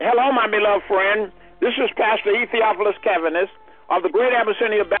Hello, my beloved friend. This is Pastor E. Theophilus Cavanis of the Great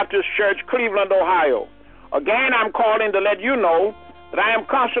Abyssinia Baptist Church, Cleveland, Ohio. Again, I'm calling to let you know that I am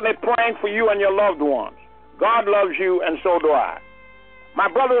constantly praying for you and your loved ones. God loves you, and so do I. My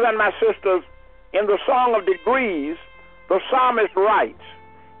brothers and my sisters, in the Song of Degrees, the psalmist writes,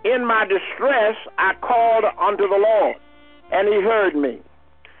 "In my distress I called unto the Lord, and he heard me."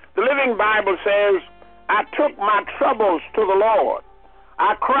 The Living Bible says, "I took my troubles to the Lord.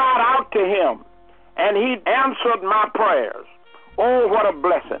 I cried out to him, and he answered my prayers." Oh, what a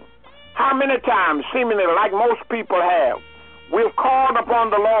blessing. How many times, seemingly like most people have, we've called upon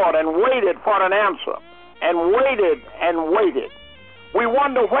the Lord and waited for an answer, and waited and waited. We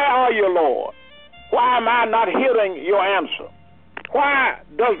wonder, where are you, Lord? Why am I not hearing your answer? Why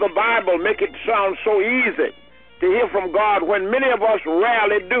does the Bible make it sound so easy to hear from God when many of us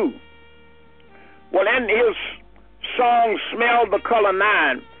rarely do? Well, in his song, Smell the Color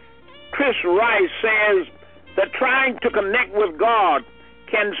 9, Chris Rice says that trying to connect with God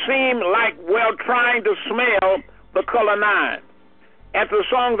can seem like, well, trying to smell the color 9. At the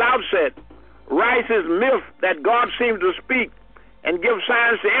song's outset, Rice's myth that God seems to speak and give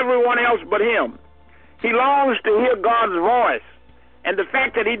signs to everyone else but him. He longs to hear God's voice, and the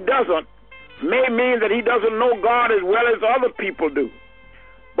fact that he doesn't may mean that he doesn't know God as well as other people do.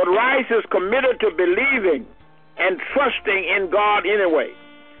 But Rice is committed to believing and trusting in God anyway.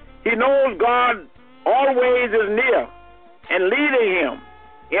 He knows God always is near and leading him,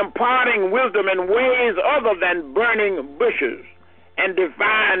 imparting wisdom in ways other than burning bushes and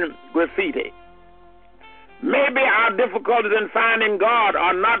divine graffiti. Maybe our difficulties in finding God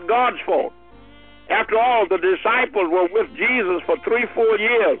are not God's fault. After all, the disciples were with Jesus for 3-4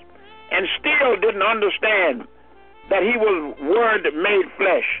 years and still didn't understand that he was Word made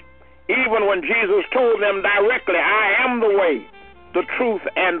flesh, even when Jesus told them directly, "I am the way, the truth,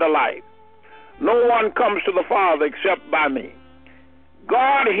 and the life. No one comes to the Father except by me."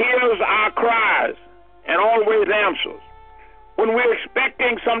 God hears our cries and always answers. When we're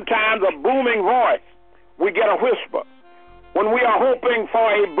expecting sometimes a booming voice, we get a whisper. When we are hoping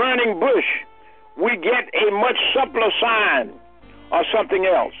for a burning bush, we get a much subtler sign or something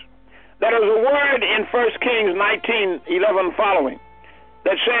else. There is a word in 1 Kings 19:11 following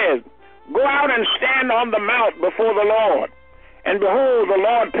that says, "Go out and stand on the mount before the Lord. And behold, the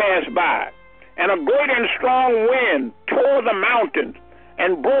Lord passed by, and a great and strong wind tore the mountains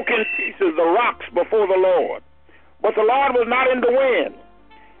and broke in pieces the rocks before the Lord. But the Lord was not in the wind.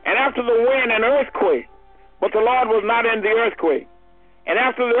 And after the wind, an earthquake. But the Lord was not in the earthquake. And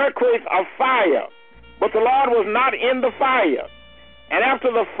after the earthquake, a fire. But the Lord was not in the fire. And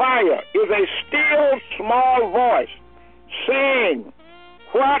after the fire is a still small voice saying,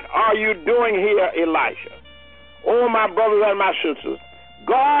 'What are you doing here, Elisha?'" Oh, my brothers and my sisters,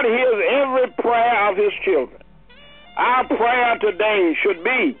 God hears every prayer of his children. Our prayer today should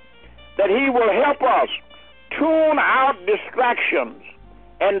be that he will help us tune out distractions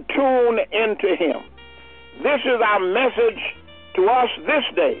and tune into him. This is our message to us this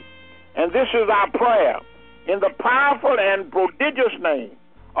day, and this is our prayer in the powerful and prodigious name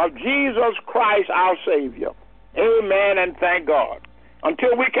of Jesus Christ, our Savior. Amen, and thank God.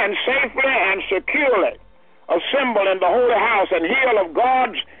 Until we can safely and securely assemble in the holy house and hear of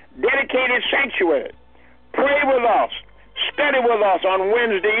God's dedicated sanctuary, pray with us, study with us on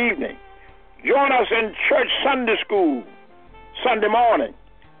Wednesday evening, join us in church Sunday school Sunday morning,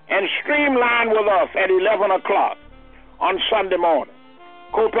 and streamline with us at 11 o'clock on Sunday morning.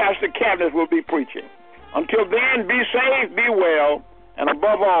 Co-Pastor Cavanis will be preaching. Until then, be safe, be well, and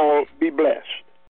above all, be blessed.